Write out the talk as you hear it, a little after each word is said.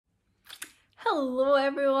Hello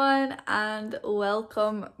everyone and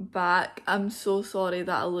welcome back. I'm so sorry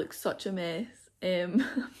that I look such a mess.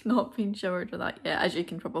 I've not been showered or that yet, as you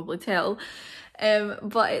can probably tell.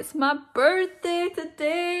 But it's my birthday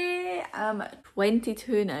today. I'm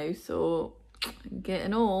 22 now, so I'm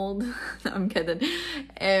getting old. No, I'm kidding.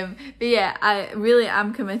 But yeah, I really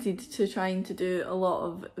am committed to trying to do a lot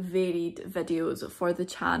of varied videos for the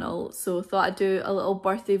channel. So I thought I'd do a little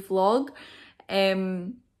birthday vlog.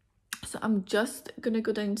 So I'm just gonna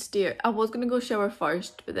go downstairs. I was gonna go shower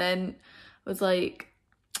first, but then I was like,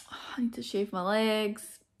 oh, I need to shave my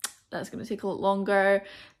legs. That's gonna take a lot longer.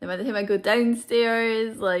 Then by the time I go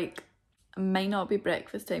downstairs, like, it might not be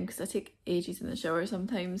breakfast time because I take ages in the shower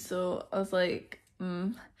sometimes. So I was like,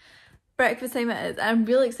 breakfast time it is. I'm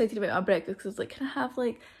really excited about my breakfast because I was like, can I have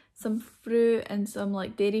like some fruit and some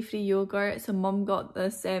like dairy-free yogurt? So mum got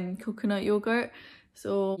this coconut yogurt.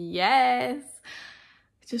 So yes.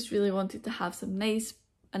 Just really wanted to have a nice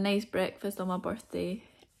breakfast on my birthday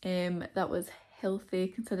that was healthy,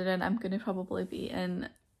 considering I'm going to probably be eating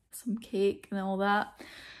some cake and all that,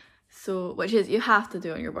 so which is you have to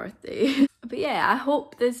do on your birthday. But yeah, I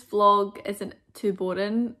hope this vlog isn't too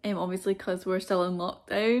boring, obviously because we're still in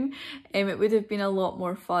lockdown. It would have been a lot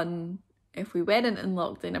more fun if we weren't in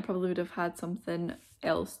lockdown. I probably would have had something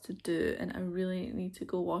else to do, and I really need to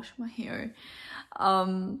go wash my hair.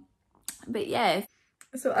 But yeah,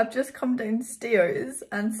 so I've just come downstairs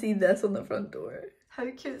and see this on the front door.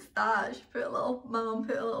 How cute's that? My mum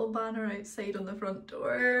put a little banner outside on the front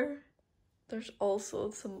door. There's also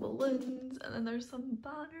some balloons, and then there's some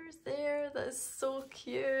banners there. That is so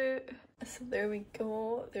cute. So there we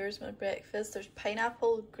go. There's my breakfast. There's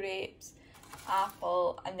pineapple, grapes,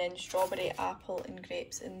 apple, and then strawberry, apple, and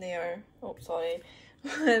grapes in there. Oh, sorry.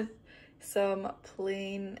 With some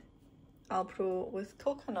plain Alpro with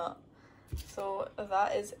coconut. So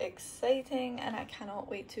that is exciting, and I cannot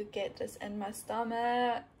wait to get this in my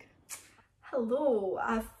stomach. Hello,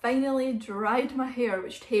 I finally dried my hair,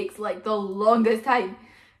 which takes like the longest time,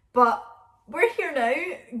 but we're here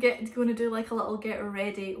now. Going to do like a little get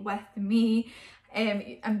ready with me.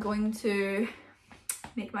 I'm going to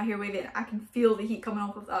make my hair wavy, and I can feel the heat coming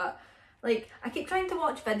off of that. Like, I keep trying to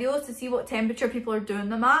watch videos to see what temperature people are doing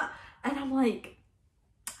them at, and I'm like,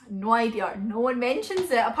 no idea. No one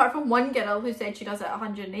mentions it apart from one girl who said she does it at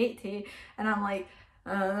 180, and I'm like,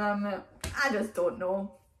 I just don't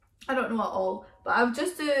know. I don't know at all. But I'll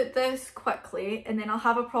just do this quickly, and then I'll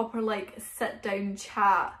have a proper like sit down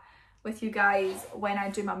chat with you guys when I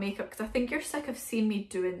do my makeup, because I think you're sick of seeing me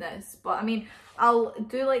doing this. But I mean, I'll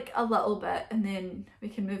do like a little bit and then we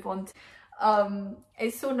can move on to,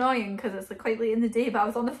 it's so annoying because it's like quite late in the day, but I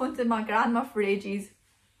was on the phone to my grandma for ages.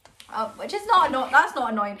 Which is that's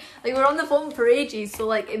not annoying. Like, we're on the phone for ages, so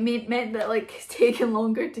like it meant that like it's taking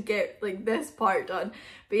longer to get like this part done.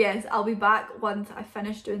 But yes, I'll be back once I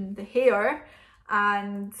finish doing the hair,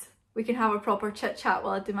 and we can have a proper chit chat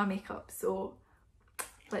while I do my makeup. So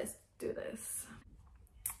let's do this.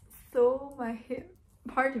 So my hair,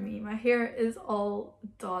 pardon me, my hair is all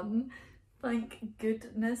done. Thank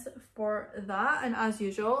goodness for that. And as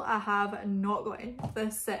usual, I have not gotten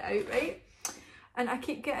this set out right. And I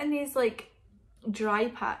keep getting these like dry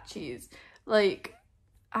patches like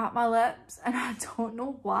at my lips, and I don't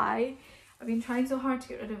know why. I've been trying so hard to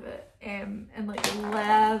get rid of it and like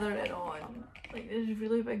lather it on. Like, there's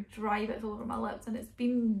really big dry bits all over my lips, and it's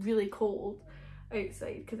been really cold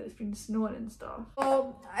outside because it's been snowing and stuff.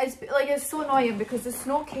 It's so annoying because the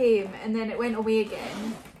snow came and then it went away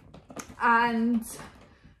again, and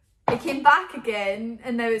it came back again,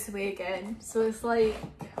 and now it's away again. So it's like,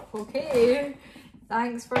 okay,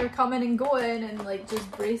 thanks for coming and going and like just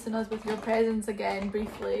bracing us with your presence again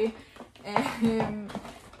briefly. I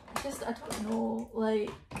don't know, like,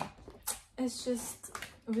 it's just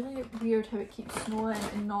really weird how it keeps snowing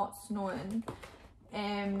and not snowing.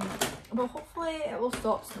 But hopefully it will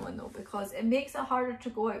stop snowing though, because it makes it harder to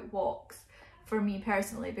go out walks for me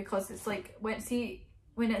personally, because it's like when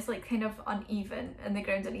it's like kind of uneven and the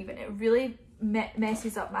ground's uneven, it really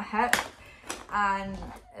messes up my hip, and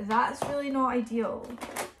that's really not ideal.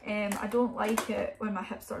 I don't like it when my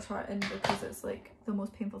hip starts hurting, because it's like the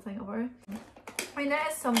most painful thing ever. I mean, there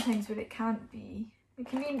is sometimes where it can't be. It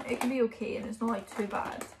can be okay, and it's not like too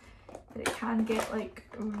bad, but it can get like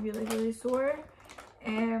really sore.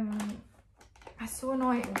 It's so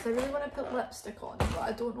annoying because I really want to put lipstick on, but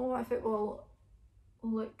I don't know if it will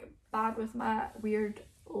look bad with my weird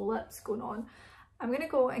lips going on. I'm gonna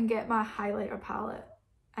go and get my highlighter palette,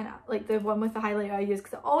 and like the one with the highlighter I use,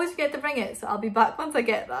 because I always forget to bring it, so I'll be back once I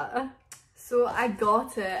get that. So I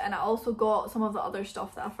got it, and I also got some of the other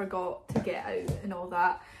stuff that I forgot to get out and all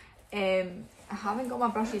that. I haven't got my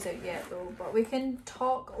brushes out yet though, but we can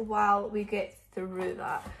talk while we get through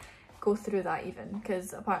that. Go through that even,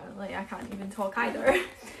 because apparently I can't even talk either.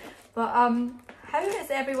 But how is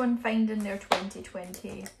everyone finding their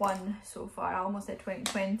 2021 so far? I almost said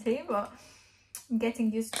 2020, but I'm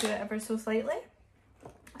getting used to it ever so slightly.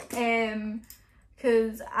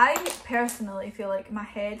 Because I personally feel like my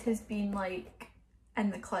head has been like in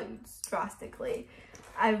the clouds drastically.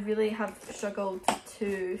 I really have struggled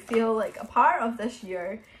to feel like a part of this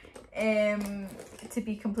year. To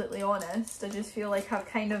be completely honest, I just feel like I've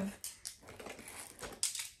kind of,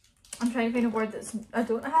 I'm trying to find a word that's, I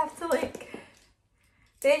don't have to like,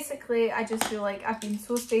 basically I just feel like I've been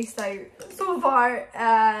so spaced out so far,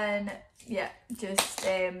 and yeah, just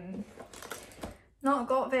not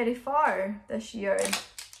got very far this year.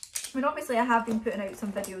 I mean, obviously I have been putting out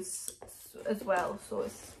some videos as well, so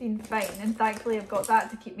it's been fine, and thankfully I've got that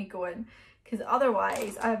to keep me going, because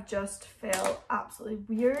otherwise I've just felt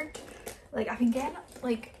absolutely weird. Like I've been getting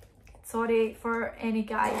like, sorry for any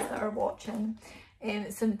guys that are watching,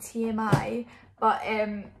 some TMI, but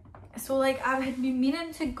so like I had been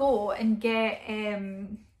meaning to go and get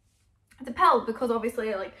the pill, because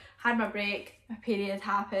obviously like had my break, my period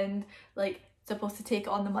happened, like supposed to take it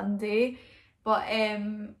on the Monday, but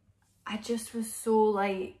I just was so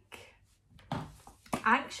like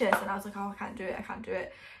anxious, and I was like, oh, I can't do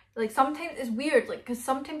it. Like sometimes it's weird, like because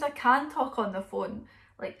sometimes I can talk on the phone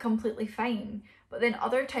like completely fine, but then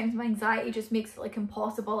other times my anxiety just makes it like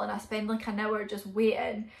impossible, and I spend like an hour just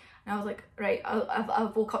waiting. And I was like, right,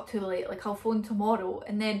 I woke up too late, like I'll phone tomorrow.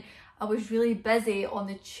 And then I was really busy on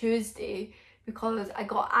the Tuesday because I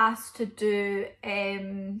got asked to do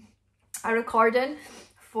a recording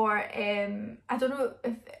for I don't know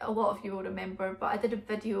if a lot of you will remember, but I did a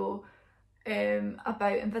video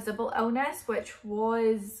about invisible illness, which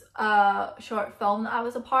was a short film that I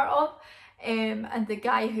was a part of, and the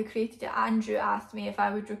guy who created it, Andrew, asked me if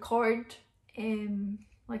I would record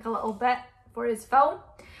like a little bit for his film,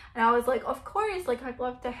 and I was like, of course, like I'd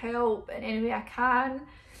love to help in any way I can.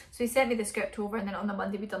 So he sent me the script over, and then on the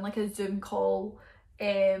Monday we done like a Zoom call.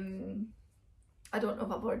 I don't know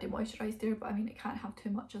if I've already moisturised there, but I mean it can't have too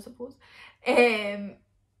much, I suppose.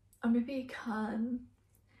 Or maybe it can.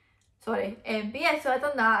 Sorry. But yeah, so I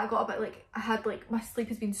done that. I got a bit like, I had like, my sleep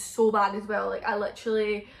has been so bad as well. Like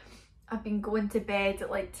I've been going to bed at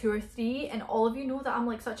like 2 or 3, and all of you know that I'm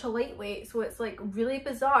like such a lightweight, so it's like really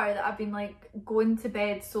bizarre that I've been like going to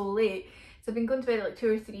bed so late. So I've been going to bed at like 2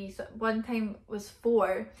 or 3, so one time was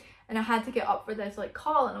 4, and I had to get up for this like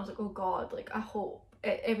call, and I was like, oh god, like I hope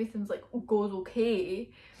everything's like goes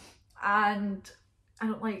okay. And I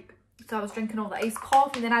don't like, so I was drinking all the iced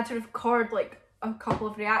coffee, and then I had to record like a couple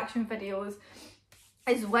of reaction videos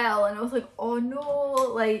as well, and I was like, oh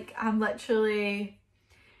no, like I'm literally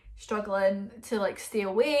struggling to like stay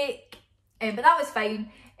awake, but that was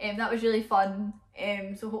fine. That was really fun,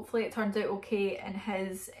 so hopefully it turns out okay in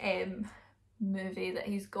his movie that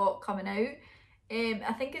he's got coming out.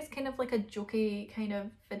 I think it's kind of like a jokey kind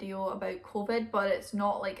of video about COVID, but it's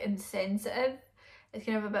not like insensitive. It's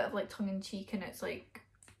kind of a bit of like tongue-in-cheek, and it's like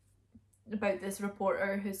about this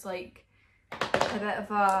reporter who's like a bit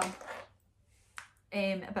of a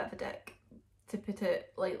dick, to put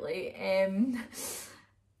it lightly.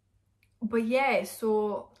 But yeah,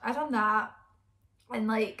 so I done that, and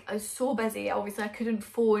like I was so busy, obviously I couldn't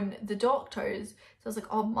phone the doctors, so I was like,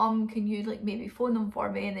 oh mum, can you like maybe phone them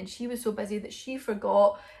for me? And then she was so busy that she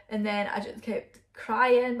forgot, and then I just kept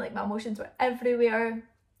crying, like my emotions were everywhere.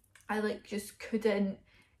 I like just couldn't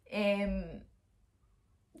do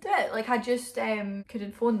it, like I just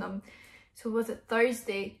couldn't phone them. So was it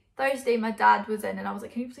Thursday my dad was in, and I was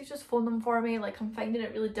like, can you please just phone them for me, like I'm finding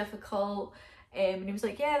it really difficult. And he was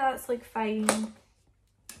like, yeah, that's like fine,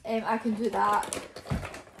 I can do that.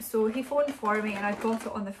 So he phoned for me, and I got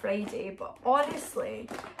it on the Friday. But honestly,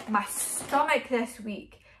 my stomach this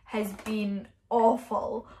week has been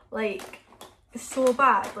awful, like so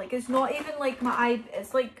bad. Like it's not even like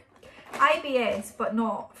it's like IBS, but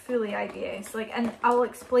not fully IBS. Like, and I'll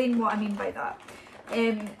explain what I mean by that.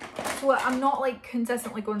 So I'm not like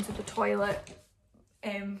consistently going to the toilet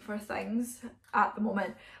for things at the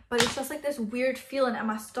moment, but it's just like this weird feeling in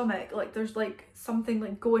my stomach, like there's like something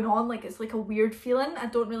like going on, like it's like a weird feeling. I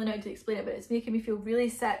don't really know how to explain it, but it's making me feel really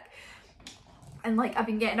sick, and like I've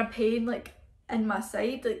been getting a pain like in my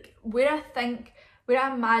side, like where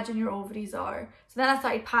I imagine your ovaries are. So then I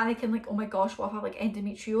started panicking, like, oh my gosh, what if I have like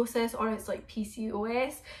endometriosis, or it's like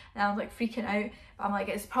PCOS? And I was like freaking out. But I'm like,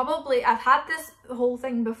 it's probably, I've had this whole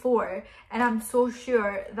thing before, and I'm so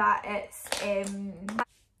sure that it's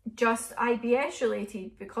just IBS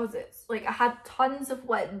related, because it's like I had tons of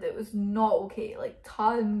wind. It was not okay, like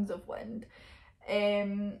tons of wind,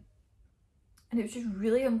 and it was just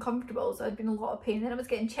really uncomfortable. So I'd been in a lot of pain. Then I was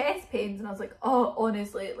getting chest pains, and I was like, oh,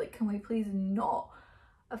 honestly, like, can we please not?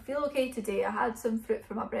 I feel okay today. I had some fruit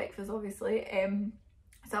for my breakfast, obviously,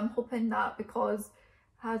 so I'm hoping that because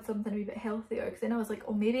I had something a wee bit healthier, because then I was like,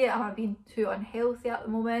 oh, maybe am I being too unhealthy at the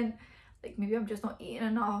moment? Like, maybe I'm just not eating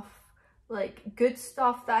enough like good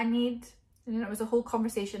stuff that I need. And then it was a whole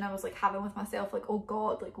conversation I was like having with myself, like, oh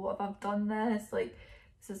god, like, what if I've done this? Like,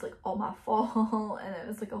 this is like all my fault. And it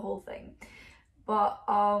was like a whole thing. But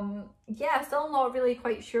yeah, still not really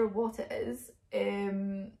quite sure what it is.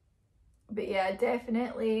 But yeah, I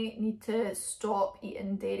definitely need to stop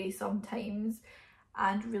eating dairy sometimes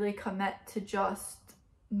and really commit to just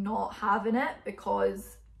not having it,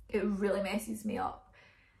 because it really messes me up,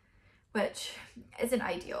 which isn't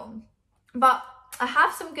ideal. But I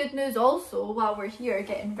have some good news also while we're here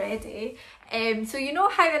getting ready. So you know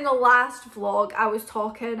how in the last vlog I was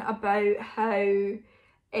talking about how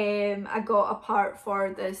I got a part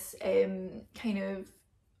for this kind of,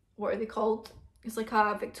 what are they called? It's like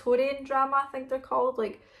a Victorian drama, I think they're called.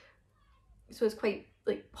 Like, so it's quite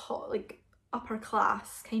like upper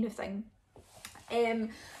class kind of thing.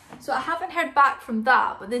 So I haven't heard back from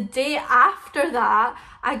that, but the day after that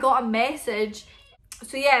I got a message.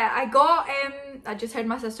 So yeah, I just heard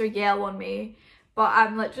my sister yell on me, but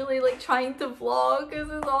I'm literally like trying to vlog, this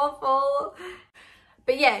is awful.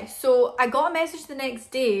 But yeah, so I got a message the next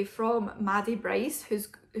day from Maddie Bryce, who's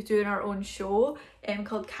doing her own show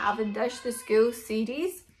called Cavendish, the school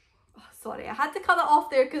series. Oh, sorry, I had to cut it off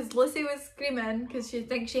there because Lucy was screaming because she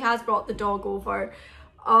thinks she has brought the dog over.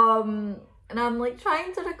 And I'm like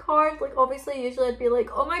trying to record, like obviously usually I'd be like,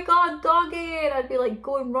 oh my god, doggy, and I'd be like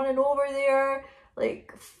going running over there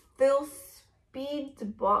like full speed,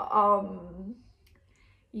 but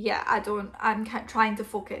yeah, I'm trying to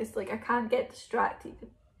focus, like I can't get distracted.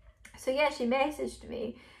 So yeah, she messaged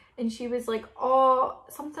me and she was like, oh,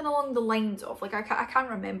 something along the lines of, like, I can't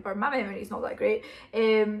remember, my memory's not that great,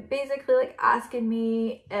 basically like asking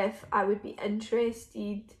me if I would be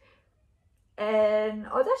interested in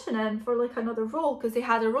auditioning for like another role, because they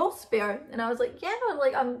had a role spare. And I was like, yeah,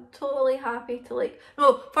 like I'm totally happy to, like,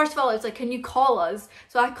 no, first of all it's like, can you call us?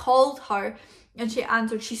 So I called her and she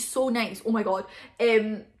answered. She's so nice, oh my god.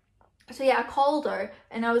 So yeah, I called her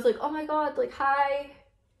and I was like, oh my god, like, hi.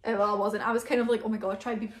 Well, I wasn't, I was kind of like, oh my god,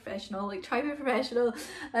 try to be professional, like try to be professional.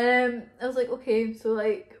 I was like, okay, so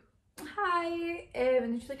like, hi,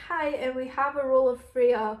 and she's like, hi, and we have a role of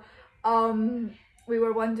Freya. We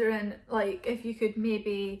were wondering like if you could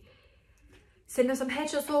maybe send us some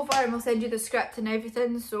headshots over and we'll send you the script and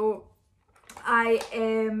everything. So I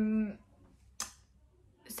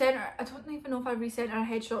sent her, I don't even know if I resent her a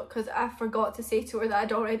headshot because I forgot to say to her that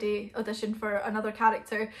I'd already auditioned for another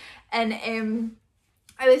character. And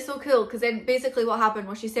it was so cool because then basically what happened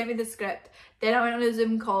was she sent me the script, then I went on a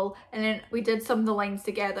Zoom call and then we did some of the lines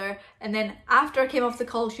together, and then after I came off the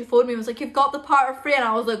call she phoned me and was like, you've got the part of Freya, and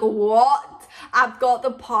I was like, what? I've got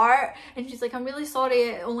the part? And she's like, I'm really sorry,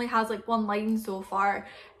 it only has like one line so far.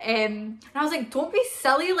 And I was like, don't be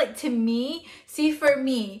silly, like, to me, see, for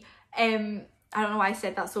me, I don't know why I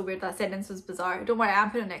said that so weird, that sentence was bizarre. Don't worry,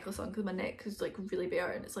 I'm putting a necklace on because my neck is like really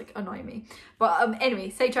bare and it's like annoying me. But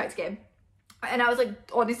anyway, sidetracked again. And I was like,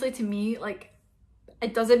 honestly, to me, like,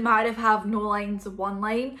 it doesn't matter if I have no lines, one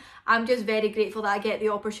line. I'm just very grateful that I get the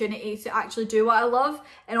opportunity to actually do what I love.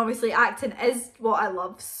 And obviously acting is what I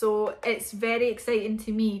love. So it's very exciting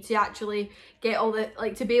to me to actually get all the,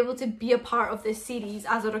 like, to be able to be a part of this series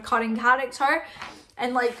as a recurring character.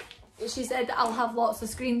 And like she said, I'll have lots of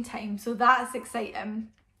screen time. So that's exciting.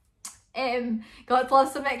 God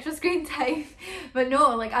bless some extra screen time. But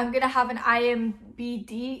no, like, I'm gonna have an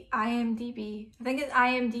IMDb, I think it's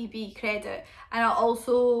IMDb credit, and I'll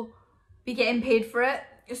also be getting paid for it.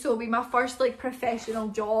 So it'll be my first like professional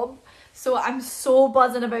job. So I'm so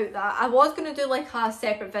buzzing about that. I was gonna do like a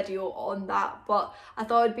separate video on that, but I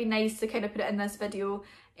thought it'd be nice to kind of put it in this video,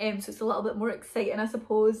 so it's a little bit more exciting, I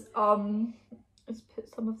suppose. Let's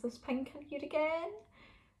put some of this pink in here again.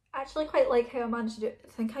 I actually quite like how I managed to do it. I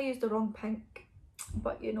think I used the wrong pink,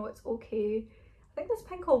 but you know, it's okay. I think this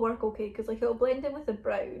pink will work okay because like it'll blend in with the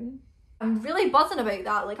brown. I'm really buzzing about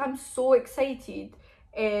that, like I'm so excited.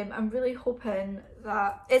 I'm really hoping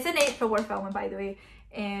that, it's in April we're filming, by the way.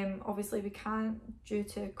 Obviously we can't due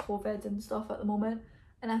to COVID and stuff at the moment,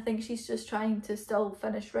 and I think she's just trying to still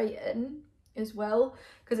finish writing as well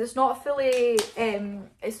because it's not fully,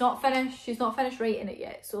 it's not finished, she's not finished writing it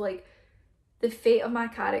yet. So like, the fate of my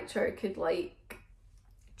character could like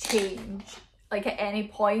change like at any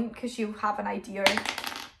point, because you have an idea,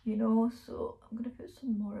 you know. So I'm gonna put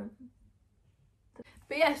some more of this.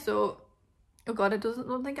 But yeah, so oh god, I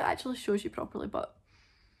don't think it actually shows you properly, but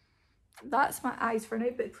that's my eyes for now.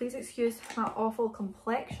 But please excuse my awful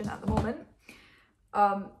complexion at the moment.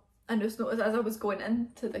 I just noticed as I was going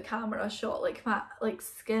into the camera shot, like my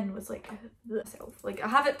skin was like myself. Like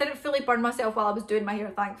didn't fully burn myself while I was doing my hair,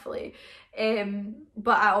 thankfully.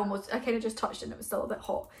 But I kind of just touched it and it was still a bit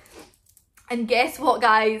hot. And guess what,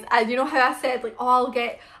 guys? And you know how I said like, oh,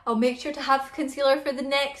 I'll make sure to have concealer for the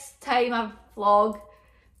next time I vlog.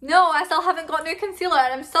 No, I still haven't got new concealer,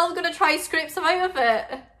 and I'm still gonna try scrape some out of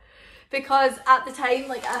it. Because at the time,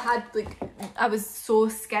 like I was so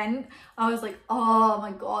skint. I was like, oh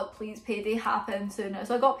my god, please payday happen sooner.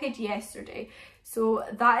 So I got paid yesterday. So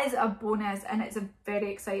that is a bonus, and it's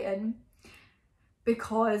very exciting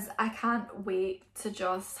because I can't wait to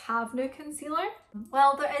just have new concealer.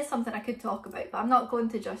 Well, there is something I could talk about, but I'm not going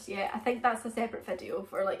to just yet. I think that's a separate video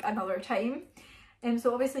for like another time.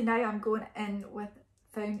 So obviously now I'm going in with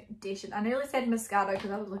foundation. I nearly said mascara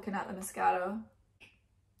because I was looking at the mascara.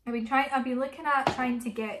 I've been looking at trying to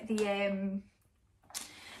get the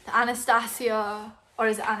Anastasia, or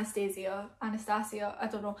is it Anastasia? Anastasia, I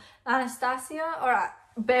don't know. Anastasia or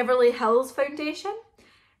Beverly Hills foundation.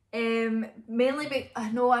 Mainly, I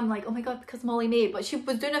know I'm like, oh my god, because Molly May, but she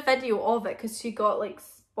was doing a video of it because she got like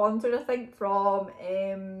sponsored, I think, from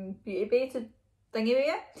Beauty Bay to Thingy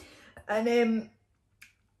Bay. And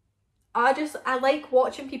I like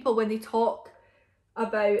watching people when they talk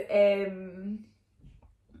about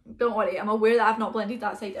don't worry, I'm aware that I've not blended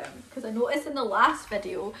that side down, because I noticed in the last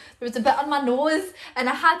video there was a bit on my nose and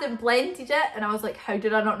I hadn't blended it, and I was like, how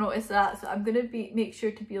did I not notice that? So I'm gonna make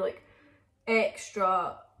sure to be like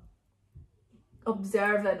extra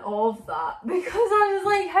observant of that, because I was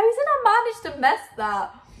like, how did I manage to miss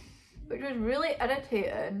that? Which was really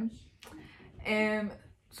irritating.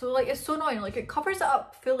 So like it's so annoying, like it covers it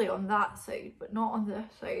up fully on that side but not on this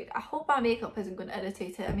side. I hope my makeup isn't going to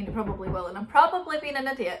irritate it. I mean, it probably will, and I'm probably being an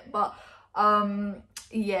idiot, but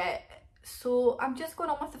yeah. So I'm just going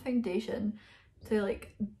on with the foundation to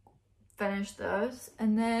like finish this,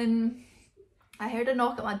 and then I heard a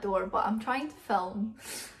knock at my door, but I'm trying to film,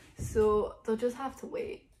 so they'll just have to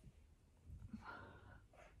wait.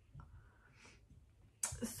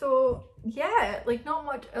 So yeah, like not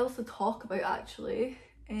much else to talk about actually.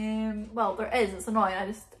 Well, there is, it's annoying, I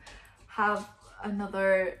just have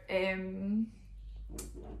another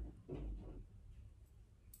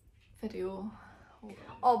video.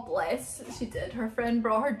 Oh bless, she did. Her friend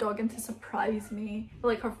brought her dog in to surprise me.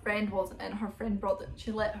 Like her friend wasn't in, her friend brought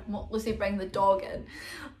she let Lucy bring the dog in.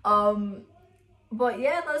 But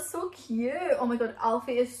yeah, that's so cute. Oh my god,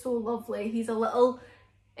 Alfie is so lovely. He's a little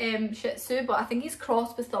Shih Tzu, but I think he's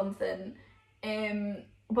crossed with something.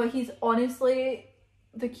 But he's honestly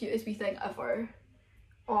the cutest wee thing ever.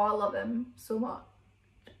 Oh, I love him so much.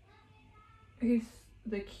 He's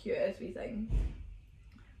the cutest wee thing.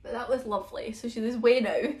 But that was lovely. So she's away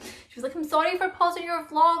now. She was like, I'm sorry for pausing your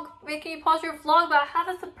vlog, making you pause your vlog, but I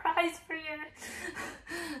had a surprise for you.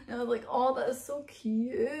 And I was like, oh, that is so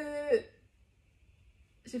cute.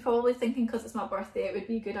 She's probably thinking because it's my birthday it would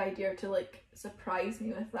be a good idea to like surprise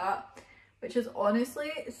me with that, which is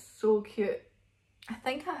honestly so cute. I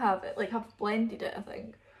think I have it, like I've blended it, I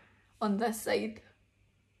think, on this side.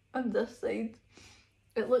 On this side.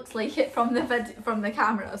 It looks like it from the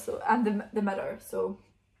camera, so, and the mirror, so.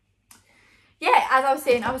 Yeah, as I was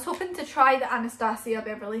saying, I was hoping to try the Anastasia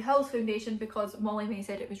Beverly Hills foundation because Molly May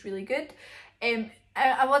said it was really good.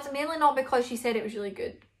 I was mainly not because she said it was really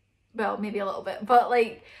good. Well, maybe a little bit, but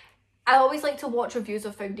like I always like to watch reviews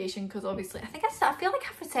of foundation because obviously I feel like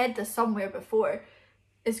I've said this somewhere before.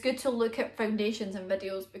 It's good to look at foundations and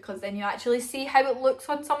videos because then you actually see how it looks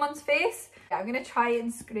on someone's face. Yeah, I'm gonna try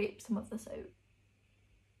and scrape some of this out.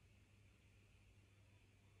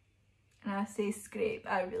 And I say scrape,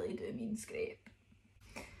 I really do mean scrape.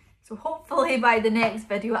 So hopefully by the next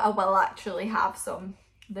video I will actually have some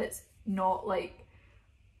that's not like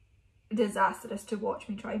disastrous to watch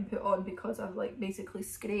me try and put on because I've like basically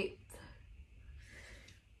scraped.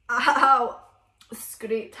 Ow!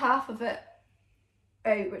 Scraped half of it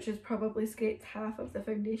out, which is probably scraped half of the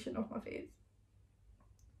foundation off my face.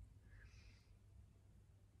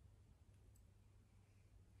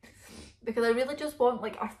 Because I really just want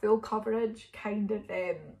like a full coverage kind of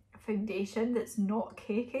foundation that's not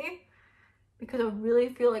cakey, because I really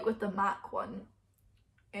feel like with the MAC one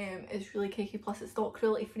it's really cakey, plus it's not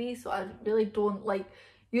cruelty free, so I really don't like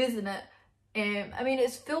using it. I mean,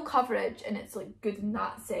 it's full coverage and it's like good in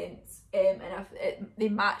that sense, and they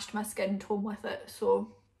matched my skin tone with it,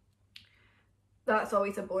 so that's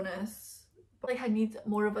always a bonus. But like I need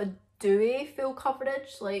more of a dewy full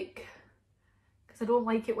coverage, like, because I don't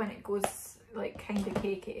like it when it goes like kind of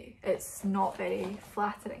cakey. It's not very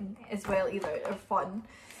flattering as well either, or fun.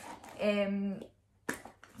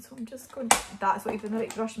 So I'm just going to, that's not even the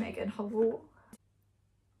right brush, Megan, hello.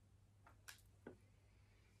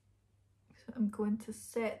 So I'm going to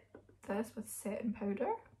set this with setting powder.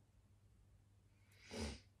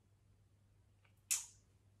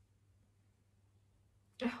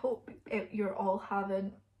 I hope you're all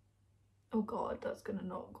having, oh god, that's gonna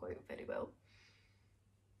not go out very well.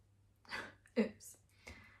 Oops,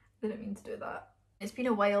 didn't mean to do that. It's been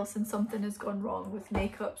a while since something has gone wrong with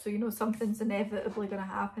makeup, so you know something's inevitably gonna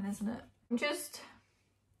happen, isn't it? I'm just,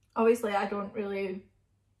 obviously I don't really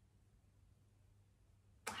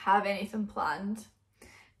have anything planned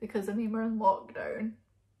because I mean we're in lockdown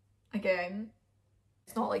again.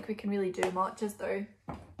 It's not like we can really do much, is there?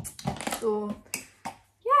 So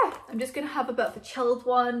yeah, I'm just gonna have a bit of a chilled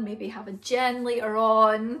one, maybe have a gin later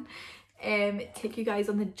on, take you guys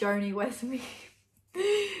on the journey with me.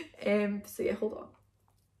 So yeah, hold on.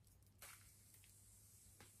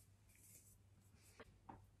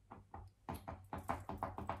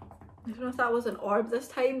 I don't know if that was an orb this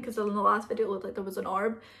time, because in the last video it looked like there was an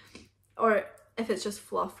orb, or if it's just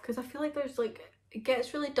fluff, because I feel like there's like, it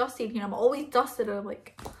gets really dusty in here. I'm always dusted and I'm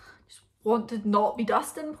like, just want to not be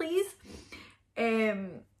dusting, please.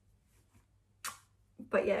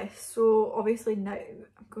 But yeah, so obviously now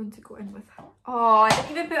I'm going to go in with, oh, I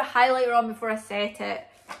didn't even put a highlighter on before I set it.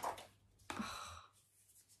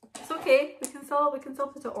 It's okay, we can still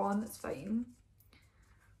put it on, it's fine.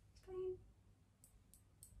 It's fine.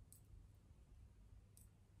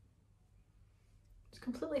 It's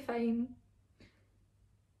completely fine.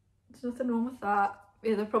 There's nothing wrong with that.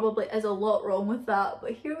 Yeah, there probably is a lot wrong with that,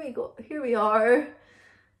 but here we go, here we are.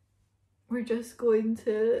 We're just going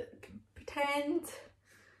to pretend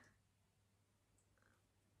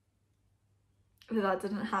that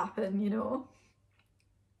didn't happen, you know.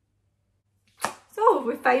 So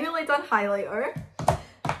we've finally done highlighter.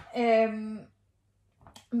 I'm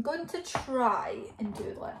going to try and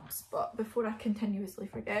do lips, but before I continuously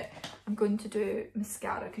forget, I'm going to do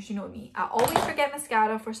mascara, because you know me, I always forget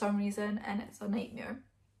mascara for some reason and it's a nightmare.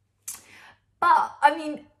 But I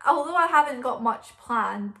mean, although I haven't got much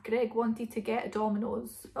planned, Greg wanted to get a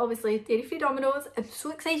Domino's, obviously dairy-free Domino's. I'm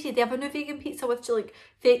so excited. They have a new vegan pizza with like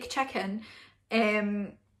fake chicken,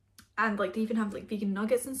 and like they even have like vegan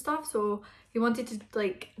nuggets and stuff. So he wanted to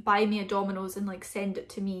like buy me a Domino's and like send it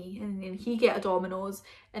to me, and then he get a Domino's,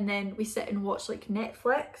 and then we sit and watch like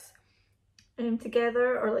Netflix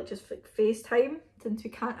together, or like just like FaceTime, since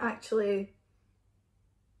we can't actually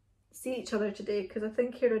see each other today, because I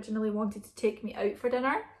think he originally wanted to take me out for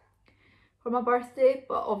dinner for my birthday,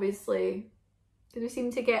 but obviously we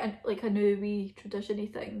seem to get like a new wee tradition-y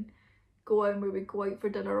thing going where we go out for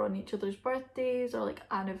dinner on each other's birthdays or like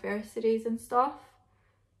anniversaries and stuff,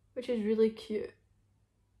 which is really cute.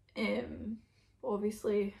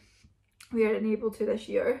 Obviously we aren't able to this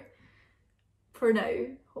year for now.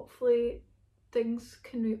 Hopefully things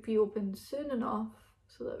can be open soon enough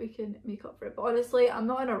so that we can make up for it, but honestly I'm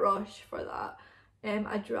not in a rush for that.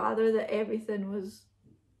 I'd rather that everything was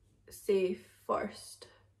safe first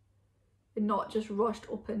and not just rushed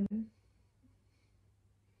open.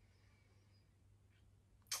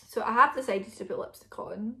 So I have decided to put lipstick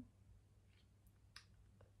on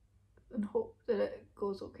and hope that it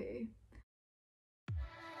goes okay.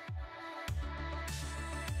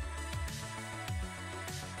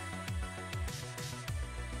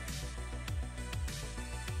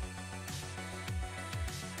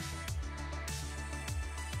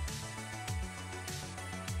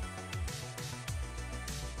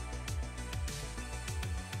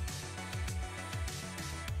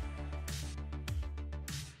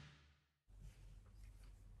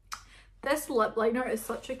 This lip liner is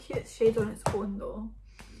such a cute shade on its own though.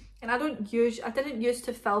 And I didn't used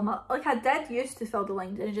to fill my, like I did used to fill the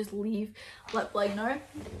lines and just leave lip liner.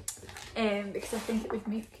 Because I think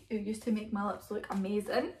it used to make my lips look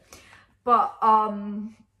amazing. But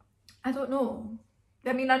I don't know.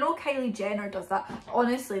 I mean, I know Kylie Jenner does that.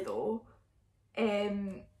 Honestly though,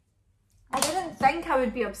 I didn't think I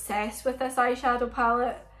would be obsessed with this eyeshadow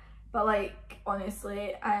palette, but like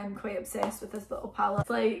honestly I'm quite obsessed with this little palette. It's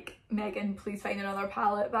like, Megan, please find another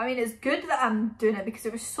palette. But I mean, it's good that I'm doing it because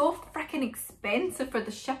it was so freaking expensive for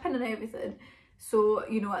the shipping and everything. So,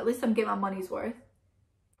 you know, at least I'm getting my money's worth.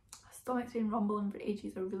 My stomach's been rumbling for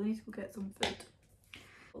ages. I really need to go get some food.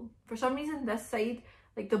 For some reason this side,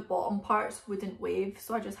 like the bottom parts wouldn't wave,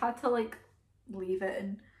 so I just had to like leave it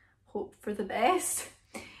and hope for the best.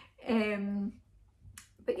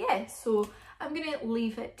 But yeah, so I'm gonna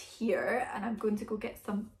leave it here and I'm going to go get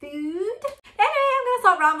some food. Anyway, I'm gonna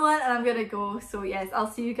stop rambling and I'm gonna go. So yes,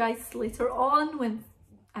 I'll see you guys later on when,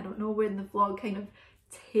 I don't know when the vlog kind of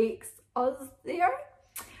takes us there.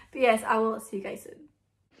 But yes, I will see you guys soon.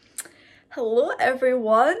 Hello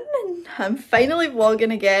everyone, I'm finally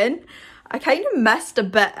vlogging again. I kind of missed a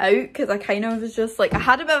bit out because I kind of was just like, I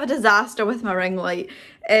had a bit of a disaster with my ring light.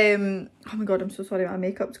 Oh my god, I'm so sorry, my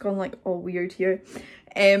makeup's gone like all weird here.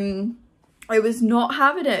 I was not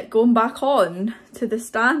having it going back on to the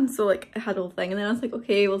stand, so like I had a whole thing, and then I was like,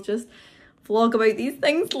 okay, we'll just vlog about these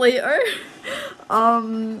things later.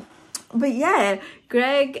 But yeah,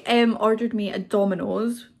 Greg ordered me a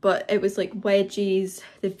Domino's, but it was like wedgies,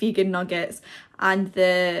 the vegan nuggets, and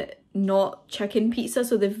the not chicken pizza,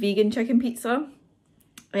 so the vegan chicken pizza.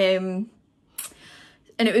 And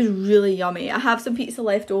it was really yummy. I have some pizza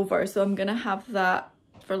left over, so I'm gonna have that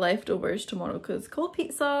for leftovers tomorrow because cold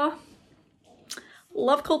pizza.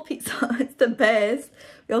 Love cold pizza, it's the best.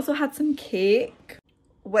 We also had some cake,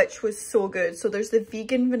 which was so good. So there's the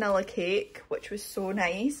vegan vanilla cake, which was so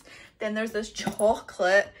nice. Then there's this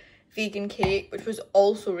chocolate vegan cake, which was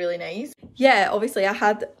also really nice. Yeah, obviously I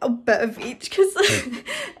had a bit of each because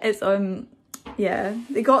it's yeah,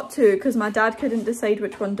 they got two because my dad couldn't decide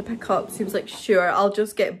which one to pick up, so he was like, sure, I'll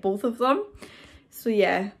just get both of them. So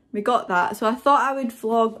yeah, we got that. So I thought I would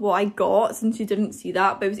vlog what I got since you didn't see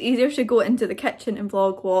that, but it was easier to go into the kitchen and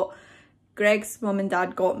vlog what Greg's mum and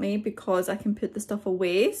dad got me because I can put the stuff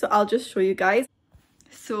away. So I'll just show you guys.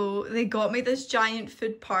 So they got me this giant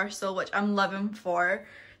food parcel, which I'm living for.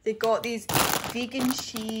 They got these vegan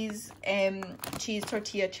cheese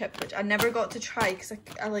tortilla chips, which I never got to try because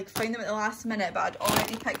I like found them at the last minute, but I'd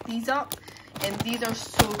already picked these up, and these are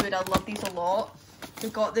so good. I love these a lot. We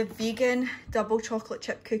got the vegan double chocolate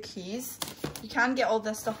chip cookies. You can get all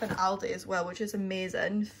this stuff in Aldi as well, which is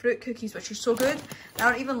amazing. Fruit cookies, which are so good. I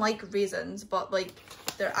don't even like raisins, but like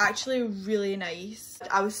they're actually really nice.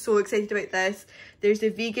 I was so excited about this. There's the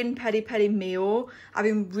vegan peri peri mayo. I've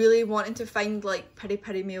been really wanting to find like peri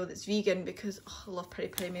peri mayo that's vegan because I love peri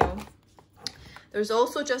peri mayo. There's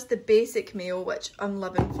also just the basic mayo, which I'm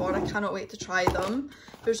living for. I cannot wait to try them.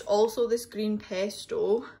 There's also this green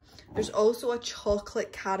pesto. There's also a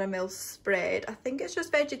chocolate caramel spread. I think it's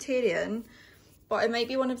just vegetarian, but it might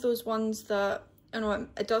be one of those ones that, I know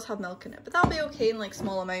it does have milk in it, but that'll be okay in like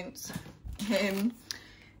small amounts.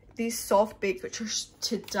 These soft baked, which are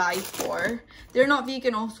to die for. They're not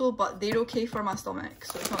vegan also, but they're okay for my stomach,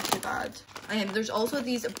 so it's not too bad. There's also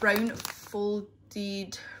these brown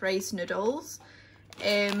folded rice noodles,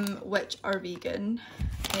 which are vegan.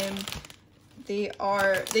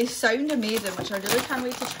 They sound amazing, which I really can't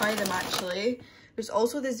wait to try them actually. There's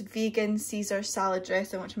also this vegan Caesar salad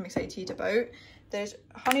dressing, which I'm excited about. There's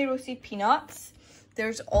honey roasted peanuts.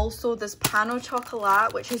 There's also this pan au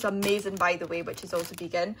chocolat, which is amazing by the way, which is also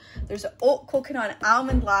vegan. There's an oat coconut and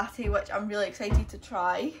almond latte, which I'm really excited to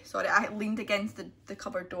try. Sorry, I leaned against the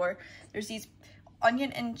cupboard door. There's these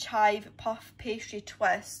onion and chive puff pastry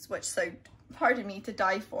twists, which sound, pardon me, to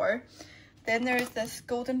die for. Then there's this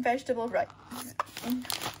golden vegetable rice.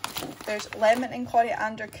 There's lemon and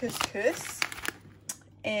coriander couscous.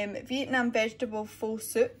 Vietnam vegetable pho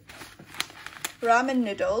soup. Ramen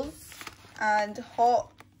noodles. And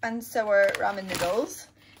hot and sour ramen noodles.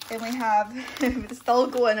 Then we have, it's still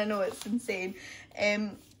going, I know it's insane.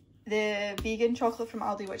 The vegan chocolate from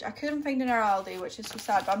Aldi, which I couldn't find in our Aldi, which is so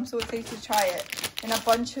sad, but I'm so excited to try it. And a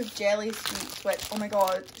bunch of jelly sweets, which, oh my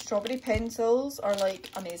god, strawberry pencils are like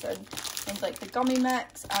amazing. And like the gummy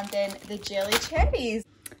mix, and then the jelly cherries.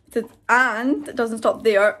 And it doesn't stop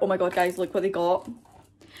there. Oh my god, guys, look what they got.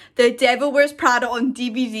 The Devil Wears Prada on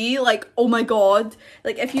DVD, like, oh my god.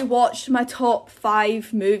 Like, if you watched my top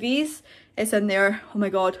 5 movies, it's in there. Oh my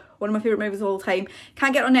god, one of my favourite movies of all time.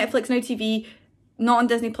 Can't get it on Netflix, Now TV, not on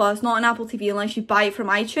Disney Plus, not on Apple TV unless you buy it from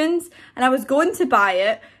iTunes. And I was going to buy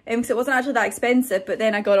it because it wasn't actually that expensive, but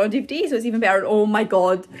then I got it on DVD, so it's even better. Oh my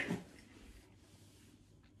god.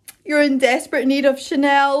 You're in desperate need of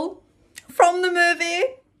Chanel from the movie.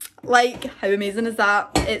 Like, how amazing is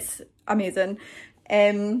that? It's amazing.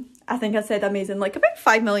 I think I said amazing like about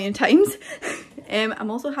 5 million times. I'm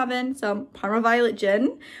also having some Parma Violet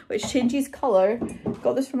gin, which changes colour.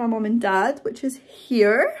 Got this from my mum and dad, which is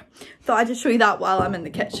here. Thought I'd just show you that while I'm in the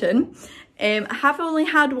kitchen. I have only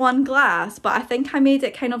had one glass, but I think I made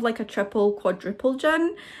it kind of like a triple, quadruple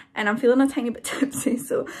gin, and I'm feeling a tiny bit tipsy,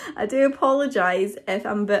 so I do apologise if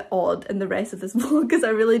I'm a bit odd in the rest of this vlog, because I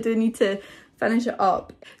really do need to finish it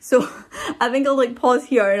up. So I think I'll like pause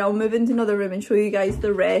here and I'll move into another room and show you guys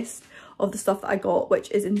the rest of the stuff that I got,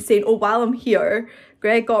 which is insane. Oh, while I'm here,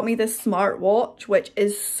 Greg got me this smartwatch, which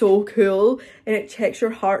is so cool, and it checks your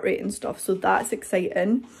heart rate and stuff, so that's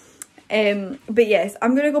exciting. But yes,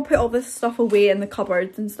 I'm gonna go put all this stuff away in the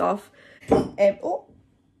cupboards and stuff. Oh,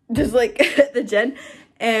 just like the gin.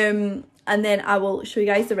 And then I will show you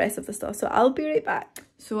guys the rest of the stuff, so I'll be right back.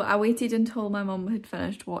 So I waited until my mum had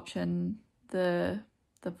finished watching the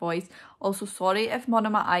Voice. Also, sorry if one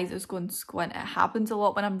of my eyes is going squint. It happens a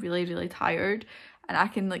lot when I'm really, really tired, and I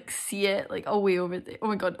can like see it like way over there. Oh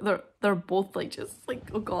my god, they're both like just like,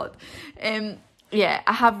 oh god. Yeah,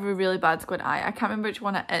 I have a really bad squint eye. I can't remember which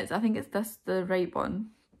one it is. I think it's this, the right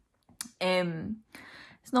one.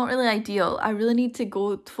 It's not really ideal. I really need to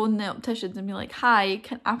go phone the opticians and be like, hi,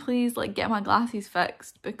 can I please like get my glasses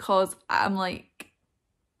fixed, because I'm like,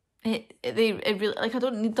 it really, like, I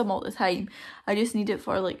don't need them all the time. I just need it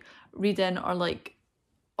for like reading or like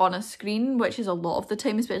on a screen, which is a lot of the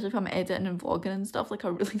time, especially if I'm editing and vlogging and stuff. Like, I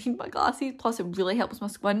really need my glasses, plus it really helps my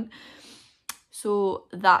squint, so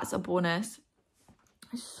that's a bonus.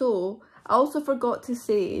 So I also forgot to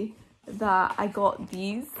say that I got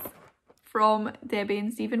these from Debbie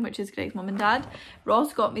and Stephen, which is Greg's mum and dad.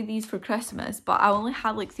 Ross got me these for Christmas, but I only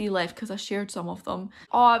had like 3 left because I shared some of them.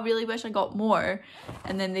 Oh, I really wish I got more.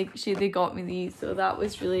 And then they got me these, so that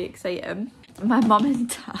was really exciting. My mum and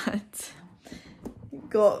dad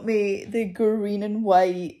got me the green and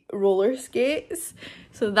white roller skates,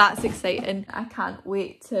 so that's exciting. I can't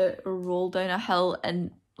wait to roll down a hill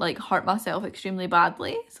and like hurt myself extremely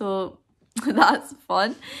badly, so that's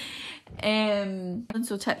fun. I'm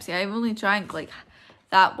so tipsy. I've only drank like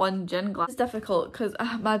that one gin glass. It's difficult because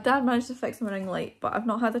my dad managed to fix my ring light, but I've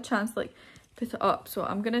not had a chance to like put it up, so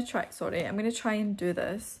I'm gonna try and do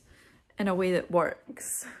this in a way that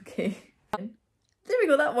works. Okay, there we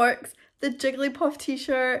go, that works. The Jigglypuff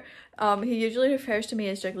t-shirt. He usually refers to me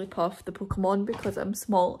as Jigglypuff the Pokemon because I'm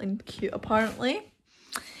small and cute apparently.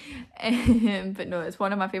 But no, it's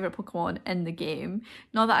one of my favourite Pokemon in the game.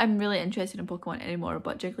 Not that I'm really interested in Pokemon anymore,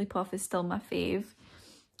 but Jigglypuff is still my fave.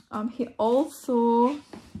 He also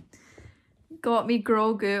got me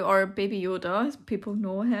Grogu, or Baby Yoda as people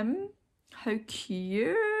know him. How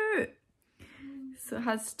cute! So it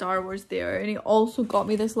has Star Wars there, and he also got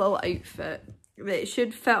me this little outfit that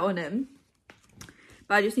should fit on him,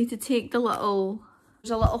 but I just need to take the little, there's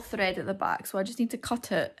a little thread at the back, so I just need to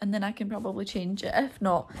cut it and then I can probably change it. If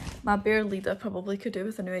not, my bear leader probably could do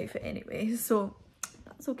with a new outfit anyway, so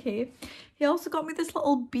that's okay. He also got me this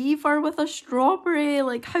little beaver with a strawberry.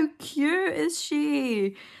 Like, how cute is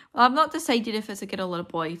she? Well, I've not decided if it's a girl or a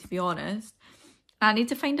boy, to be honest. I need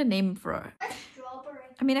to find a name for her.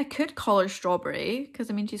 I mean, I could call her Strawberry,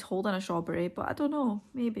 because I mean, she's holding a strawberry, but I don't know,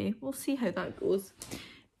 maybe. We'll see how that goes.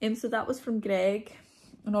 So that was from Greg,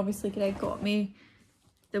 and obviously Greg got me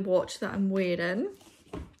the watch that I'm wearing.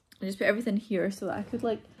 I just put everything here so that I could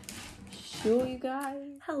like show you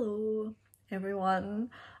guys. Hello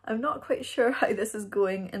everyone. I'm not quite sure how this is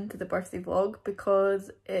going into the birthday vlog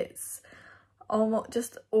because it's almost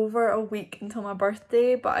just over a week until my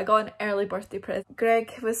birthday, but I got an early birthday present.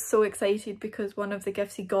 Greg was so excited because one of the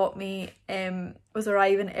gifts he got me was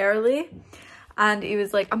arriving early, and he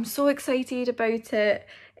was like, I'm so excited about it,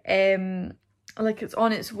 like it's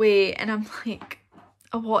on its way, and I'm like,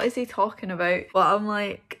 oh, what is he talking about? But I'm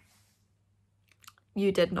like,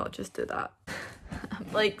 you did not just do that. I'm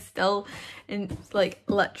like still in like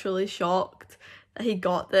literally shocked that he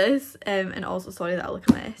got this, and also sorry that I look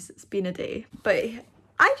a mess. It's been a day. But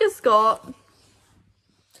I just got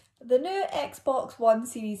the new Xbox One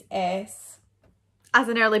Series S as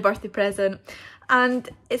an early birthday present, and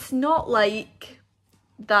it's not like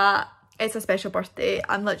that it's a special birthday.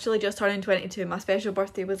 I'm literally just turning 22. My special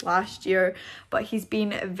birthday was last year, but he's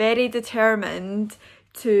been very determined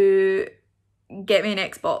to get me an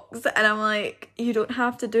Xbox, and I'm like, you don't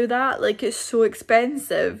have to do that, like it's so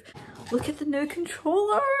expensive. Look at the new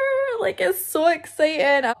controller, like it's so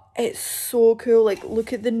exciting. It's so cool. Like,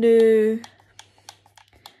 look at the new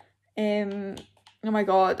oh my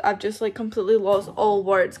god, I've just like completely lost all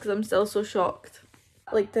words because I'm still so shocked.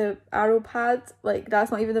 Like the arrow pad, like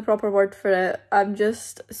that's not even the proper word for it. I'm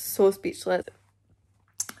just so speechless,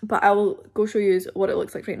 but I will go show you what it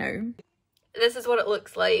looks like right now. This is what it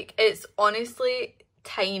looks like. It's honestly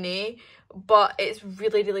tiny, but it's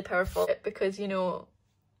really, really powerful because, you know,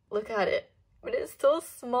 look at it. But it's so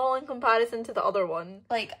small in comparison to the other one.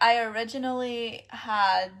 Like, I originally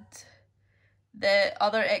had the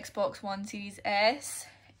other Xbox One Series S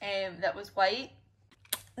that was white.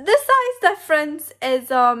 The size difference is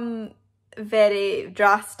very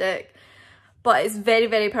drastic, but it's very,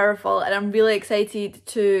 very powerful, and I'm really excited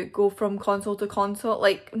to go from console to console.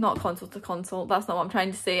 Like, not console to console, that's not what I'm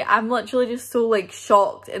trying to say. I'm literally just so like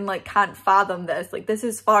shocked and like can't fathom this. Like, this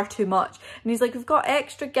is far too much. And he's like, we've got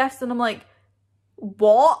extra gifts, and I'm like,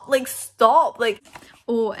 what? Like, stop. Like,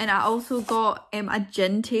 oh, and I also got a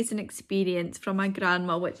gin tasting experience from my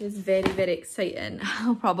grandma, which is very, very exciting.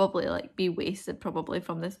 I'll probably like be wasted probably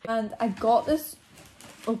from this. And I got this,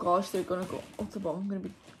 oh gosh, they're gonna go off the bottom, I'm gonna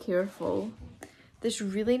be careful. This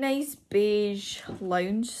really nice beige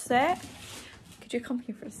lounge set. Could you come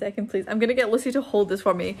here for a second, please? I'm gonna get Lucy to hold this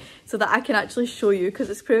for me so that I can actually show you,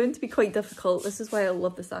 because it's proven to be quite difficult. This is why I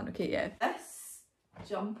love the stand. Okay, yeah. This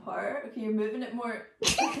jumper, okay, you're moving it more.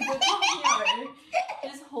 Don't come here.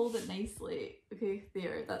 Just hold it nicely. Okay,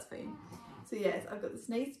 there, that's fine. So yes, I've got this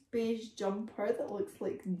nice beige jumper that looks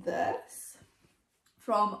like this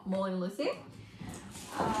from Molly and Lucy.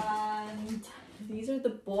 And these are the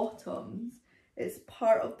bottoms. It's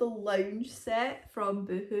part of the lounge set from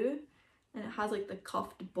Boohoo, and it has like the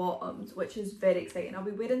cuffed bottoms, which is very exciting. I'll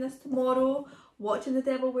be wearing this tomorrow, watching The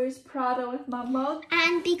Devil Wears Prada with my mug.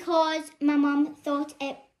 And because my mum thought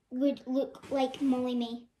it would look like Molly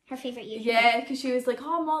May, her favourite YouTuber. Yeah, because she was like,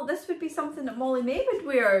 oh Molly, this would be something that Molly May would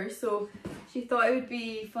wear. So she thought it would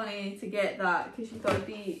be funny to get that, because she thought it'd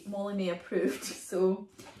be Molly May approved. So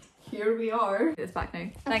here we are. It's back now.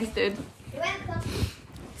 Okay. Thanks, dude. You're welcome.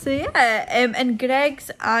 So yeah, and Greg's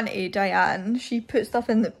auntie, Diane, she put stuff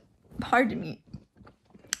in the, pardon me,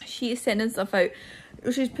 she is sending stuff out.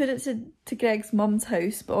 She's put it to Greg's mum's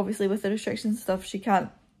house, but obviously with the restrictions and stuff, she can't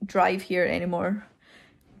drive here anymore.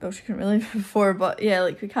 Well, she couldn't really before, but yeah,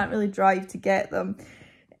 like we can't really drive to get them.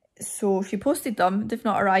 So she posted them, they've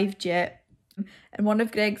not arrived yet. And one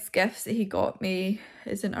of Greg's gifts that he got me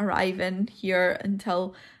isn't arriving here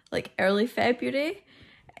until like early February.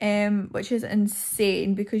 Which is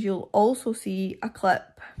insane, because you'll also see a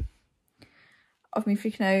clip of me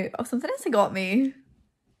freaking out of something else he got me.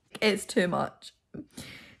 It's too much.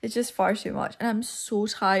 It's just far too much, and I'm so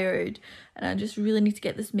tired, and I just really need to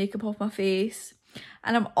get this makeup off my face.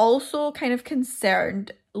 And I'm also kind of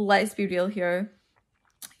concerned, let's be real here.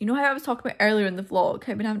 You know how I was talking about earlier in the vlog,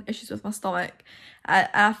 how I've been having issues with my stomach.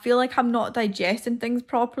 I feel like I'm not digesting things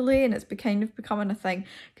properly, and it's kind of becoming a thing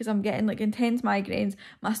because I'm getting like intense migraines.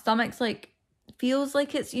 My stomach's like, feels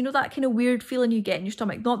like it's, you know, that kind of weird feeling you get in your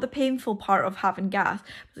stomach, not the painful part of having gas,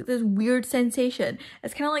 it's like this weird sensation.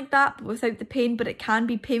 It's kind of like that but without the pain, but it can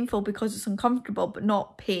be painful because it's uncomfortable, but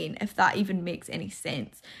not pain, if that even makes any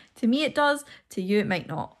sense. To me it does, to you it might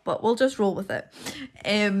not, but we'll just roll with it.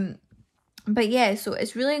 But yeah, so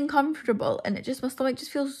it's really uncomfortable, and it just, my stomach just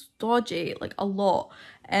feels dodgy, like a lot.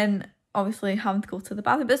 And obviously having to go to the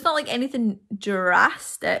bathroom, but it's not like anything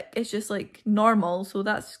drastic, it's just like normal, so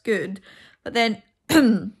that's good. But then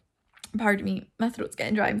pardon me, my throat's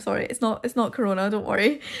getting dry, I'm sorry, it's not corona, don't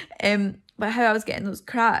worry. But how I was getting those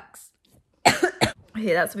cracks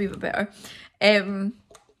okay, that's a wee bit better.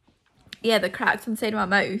 Yeah, the cracks inside my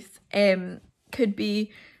mouth could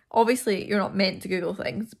be, obviously you're not meant to Google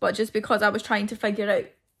things, but just because I was trying to figure out,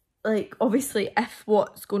 like, obviously if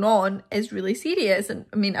what's going on is really serious, and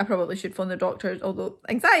I mean I probably should phone the doctors, although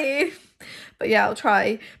anxiety, but yeah, I'll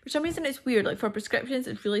try. For some reason it's weird, like for prescriptions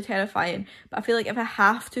it's really terrifying, but I feel like if I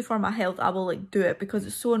have to for my health I will like do it, because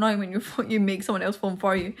it's so annoying when you make someone else phone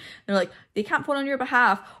for you. They're like, they can't phone on your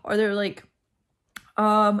behalf, or they're like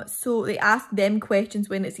so they ask them questions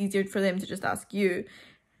when it's easier for them to just ask you.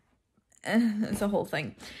 It's a whole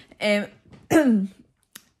thing.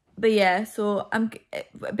 But yeah, so I'm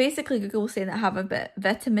basically, Google was saying that I have a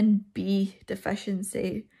vitamin B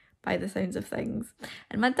deficiency by the sounds of things.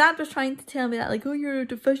 And my dad was trying to tell me that, like, oh, you're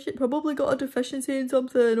deficient, probably got a deficiency in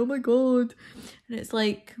something, oh my god. And it's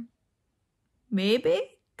like, maybe,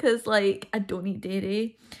 because like I don't eat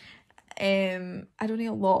dairy. I don't eat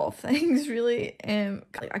a lot of things really.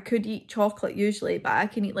 Like I could eat chocolate usually, but I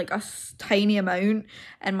can eat like a tiny amount,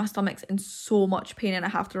 and my stomach's in so much pain and I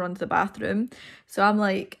have to run to the bathroom. So I'm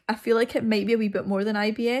like, I feel like it might be a wee bit more than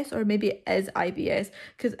IBS, or maybe it is IBS,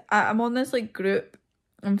 because I'm on this like group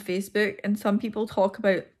on Facebook, and some people talk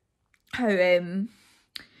about how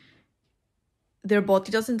their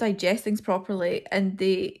body doesn't digest things properly, and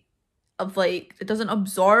of like, it doesn't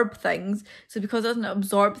absorb things, so because it doesn't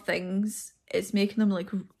absorb things, it's making them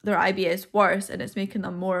like their IBS worse, and it's making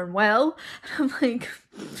them more unwell. And I'm like,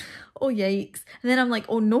 oh yikes. And then I'm like,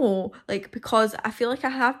 oh no, like, because I feel like I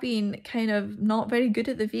have been kind of not very good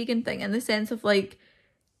at the vegan thing, in the sense of like,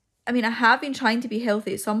 I mean, I have been trying to be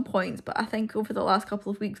healthy at some points, but I think over the last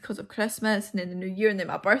couple of weeks, because of Christmas and then the New Year and then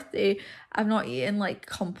my birthday, I've not eaten like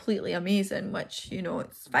completely amazing, which, you know,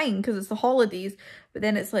 it's fine because it's the holidays, but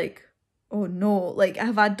then it's like, oh no, like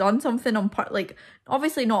have I done something on like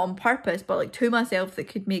obviously not on purpose, but like to myself that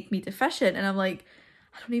could make me deficient? And I'm like,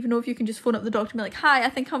 I don't even know if you can just phone up the doctor and be like, hi, I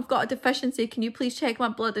think I've got a deficiency, can you please check my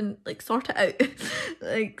blood and like sort it out?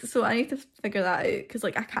 Like, so I need to figure that out, because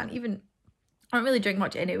like I don't really drink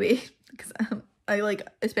much anyway, because I like,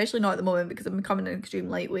 especially not at the moment because I'm becoming an extreme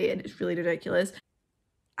lightweight and it's really ridiculous.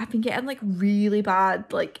 I've been getting like really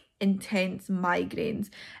bad, like intense migraines,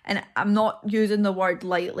 and I'm not using the word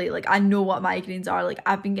lightly, like I know what migraines are. Like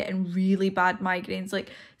I've been getting really bad migraines.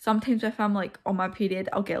 Like sometimes if I'm like on my period,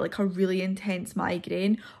 I'll get like a really intense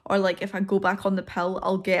migraine, or like if I go back on the pill,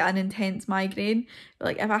 I'll get an intense migraine. But,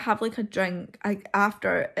 like if I have like a drink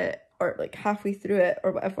after it, or like halfway through it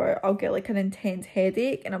or whatever, I'll get like an intense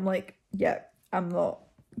headache, and I'm like, yeah, I'm not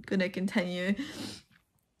gonna continue.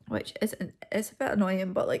 Which is, it's a bit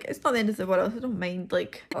annoying, but like it's not the end of the world. I don't mind.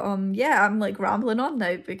 Like yeah, I'm like rambling on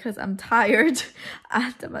now because I'm tired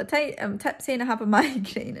and I'm tipsy and I have a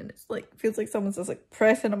migraine, and it's like feels like someone's just like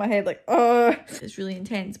pressing on my head, like oh, it's really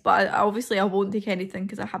intense. But obviously I won't take anything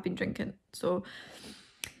because I have been drinking, so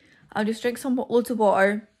I'll just drink loads of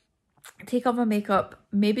water, take off my makeup,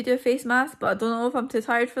 maybe do a face mask, but I don't know if I'm too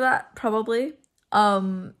tired for that. Probably.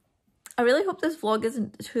 I really hope this vlog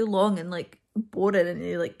isn't too long and like boring, and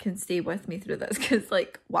you like can stay with me through this, because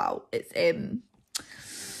like wow, it's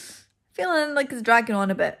feeling like it's dragging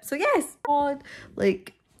on a bit. So yes, God,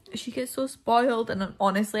 like she gets so spoiled, and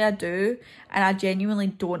honestly I do, and I genuinely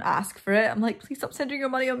don't ask for it. I'm like, please stop sending your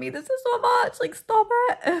money on me, this is so much, like stop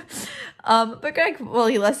it. But Greg, will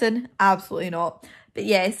he listen? Absolutely not. But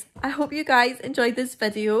yes, I hope you guys enjoyed this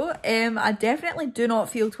video. I definitely do not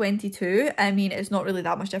feel 22. I mean, it's not really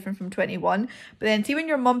that much different from 21. But then see when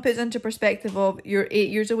your mum puts into perspective of you're 8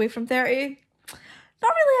 years away from 30,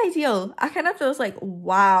 not really ideal. I kind of feels like,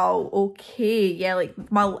 wow, okay, yeah, like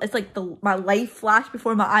it's like my life flashed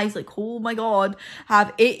before my eyes, like oh my god, I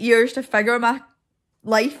have 8 years to figure my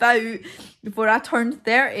life out before I turned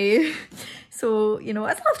 30. So, you know,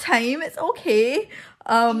 it's enough time, it's okay.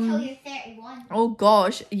 Until you're 31. Oh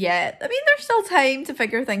gosh, yeah. I mean, there's still time to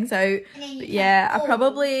figure things out. But yeah, I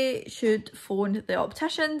probably should phone the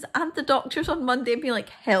opticians and the doctors on Monday and be like,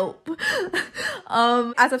 help.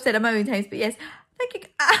 As I've said a million times, but yes, thank you.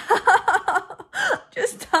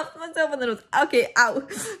 Just tapped myself on the nose. Okay, ow.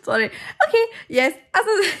 Sorry. Okay, yes, as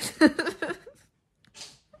I said a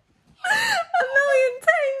million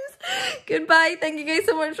times. Goodbye. Thank you guys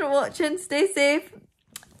so much for watching. Stay safe.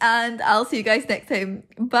 And I'll see you guys next time.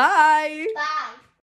 Bye. Bye.